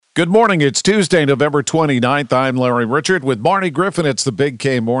Good morning. It's Tuesday, November 29th. I'm Larry Richard with Marty Griffin. It's the Big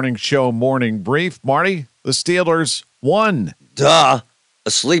K Morning Show Morning Brief. Marty, the Steelers won. Duh.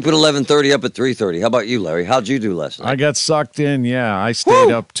 Asleep at 11:30, up at 3:30. How about you, Larry? How'd you do last night? I got sucked in. Yeah, I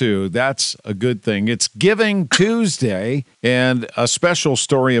stayed up too. That's a good thing. It's Giving Tuesday and a special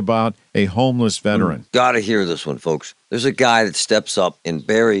story about a homeless veteran. Gotta hear this one, folks. There's a guy that steps up and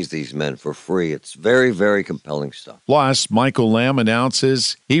buries these men for free. It's very, very compelling stuff. Plus, Michael Lamb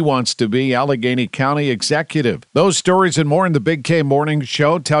announces he wants to be Allegheny County executive. Those stories and more in the Big K Morning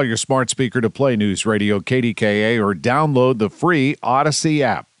Show. Tell your smart speaker to play News Radio KDKA or download the free Odyssey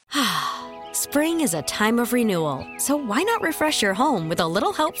app. Spring is a time of renewal, so why not refresh your home with a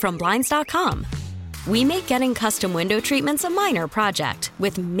little help from Blinds.com? We make getting custom window treatments a minor project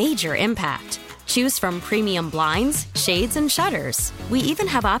with major impact. Choose from premium blinds, shades, and shutters. We even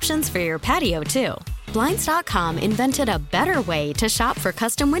have options for your patio, too. Blinds.com invented a better way to shop for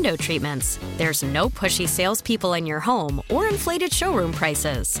custom window treatments. There's no pushy salespeople in your home or inflated showroom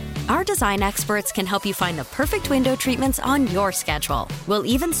prices. Our design experts can help you find the perfect window treatments on your schedule. We'll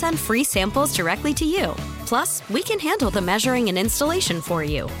even send free samples directly to you. Plus, we can handle the measuring and installation for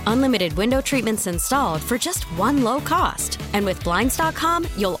you. Unlimited window treatments installed for just one low cost. And with Blinds.com,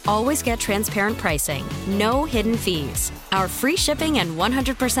 you'll always get transparent pricing. No hidden fees. Our free shipping and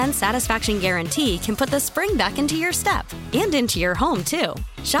 100% satisfaction guarantee can put the spring back into your step and into your home, too.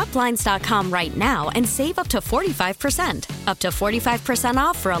 Shop Blinds.com right now and save up to 45%. Up to 45%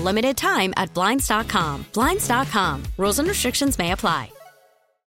 off for a limited time at Blinds.com. Blinds.com. Rules and restrictions may apply.